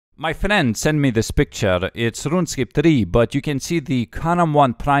My friend sent me this picture. It's RuneScape 3, but you can see the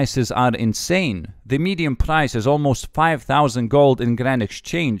karambwan prices are insane. The median price is almost 5,000 gold in Grand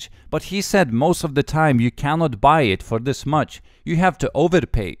Exchange, but he said most of the time you cannot buy it for this much. You have to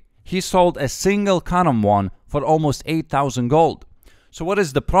overpay. He sold a single karambwan for almost 8,000 gold. So what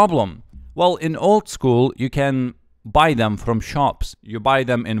is the problem? Well, in old school, you can buy them from shops. You buy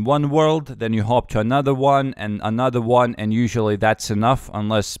them in one world, then you hop to another one, and usually that's enough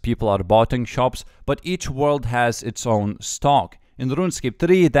unless people are buying shops, but each world has its own stock. In RuneScape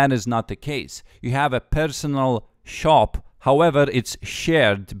 3, that is not the case. You have a personal shop, however, it's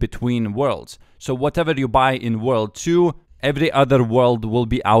shared between worlds. So whatever you buy in World 2, every other world will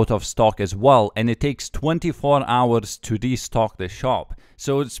be out of stock as well, and it takes 24 hours to restock the shop.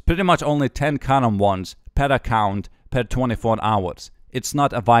 So it's pretty much only 10 karambwans per account per 24 hours. It's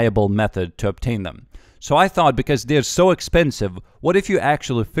not a viable method to obtain them. So I thought, because they're so expensive, what if you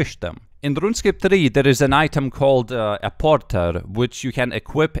actually fish them? In RuneScape 3, there is an item called a porter, which you can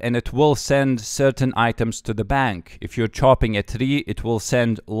equip, and it will send certain items to the bank. If you're chopping a tree, it will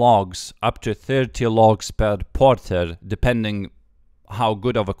send logs, up to 30 logs per porter, depending how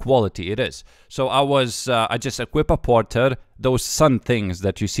good of a quality it is. So I just equip a porter, those sun things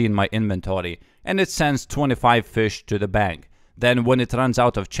that you see in my inventory, and it sends 25 fish to the bank. Then when it runs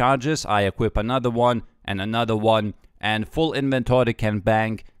out of charges, I equip another one, and full inventory can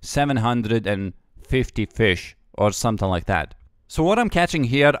bank 750 fish or something like that. So what I'm catching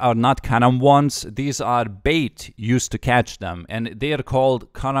here are not karambwans, these are bait used to catch them, and they are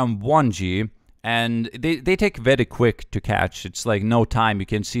called karambwanji, and they take very quick to catch. It's like no time. You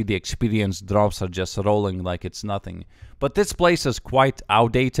can see the experience drops are just rolling like it's nothing. But this place is quite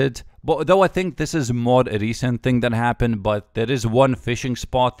outdated, but though I think this is more a recent thing that happened. But there is one fishing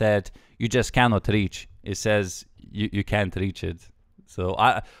spot that you just cannot reach. It says you can't reach it. So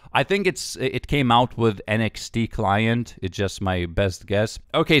I think it came out with NXT client. It's just my best guess.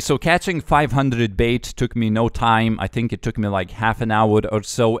 Okay, so catching 500 bait took me no time. I think it took me like half an hour or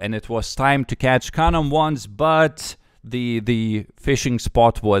so, and it was time to catch karambwans, but the fishing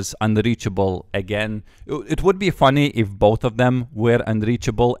spot was unreachable again. It would be funny if both of them were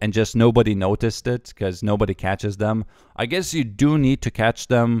unreachable and just nobody noticed it, because nobody catches them. I guess you do need to catch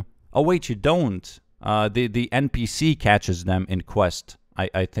them. Oh wait, you don't. The NPC catches them in quest,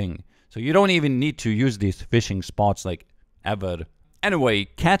 I think. So you don't even need to use these fishing spots like ever. Anyway,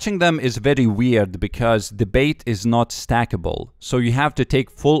 catching them is very weird because the bait is not stackable. So you have to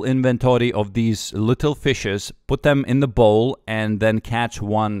take full inventory of these little fishes, put them in the bowl, and then catch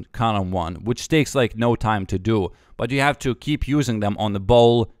one karambwan, which takes like no time to do. But you have to keep using them on the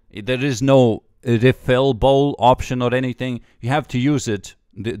bowl. There is no refill bowl option or anything. You have to use it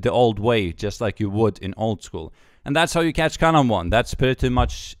the old way, just like you would in old school. And that's how you catch karambwan. That's pretty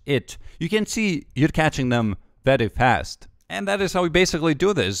much it. You can see you're catching them very fast. And that is how we basically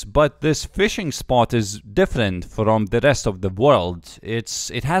do this. But this fishing spot is different from the rest of the world.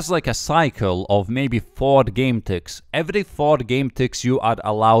 It has like a cycle of maybe 4 game ticks. Every 4 game ticks you are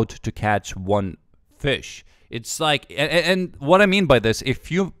allowed to catch one fish. It's like, and what I mean by this, if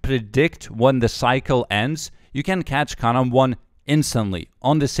you predict when the cycle ends, you can catch karambwan instantly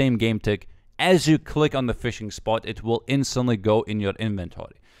on the same game tick. As you click on the fishing spot, it will instantly go in your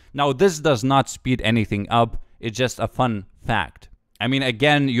inventory. Now, this does not speed anything up. It's just a fun fact. I mean,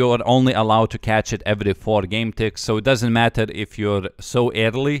 again, you're only allowed to catch it every 4 game ticks, so it doesn't matter if you're so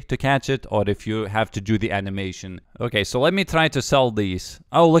early to catch it or if you have to do the animation. Okay, so let me try to sell these.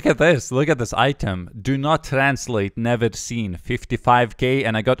 Oh, look at this. Look at this item. Do not translate, never seen. 55k,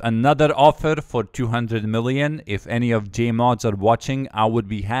 and I got another offer for 200 million. If any of JMods are watching, I would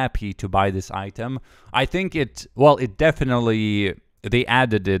be happy to buy this item. I think it definitely, they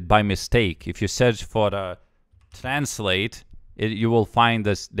added it by mistake. If you search for translate, you will find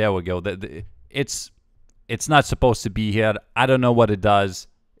this. There we go. It's not supposed to be here. I don't know what it does.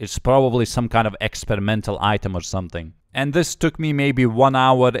 It's probably some kind of experimental item or something. And this took me maybe 1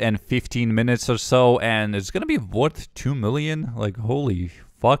 hour and 15 minutes or so, and it's gonna be worth 2 million. Like, holy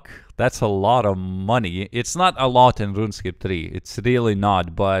fuck, that's a lot of money. It's not a lot in RuneScape 3. It's really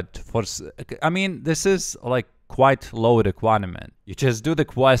not. But I mean, this is like quite low requirement. You just do the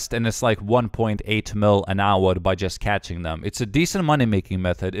quest and it's like 1.8 mil an hour by just catching them. It's a decent money making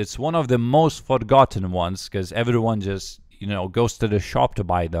method. It's one of the most forgotten ones because everyone just, you know, goes to the shop to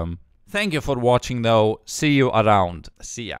buy them. Thank you for watching though. See you around. See ya.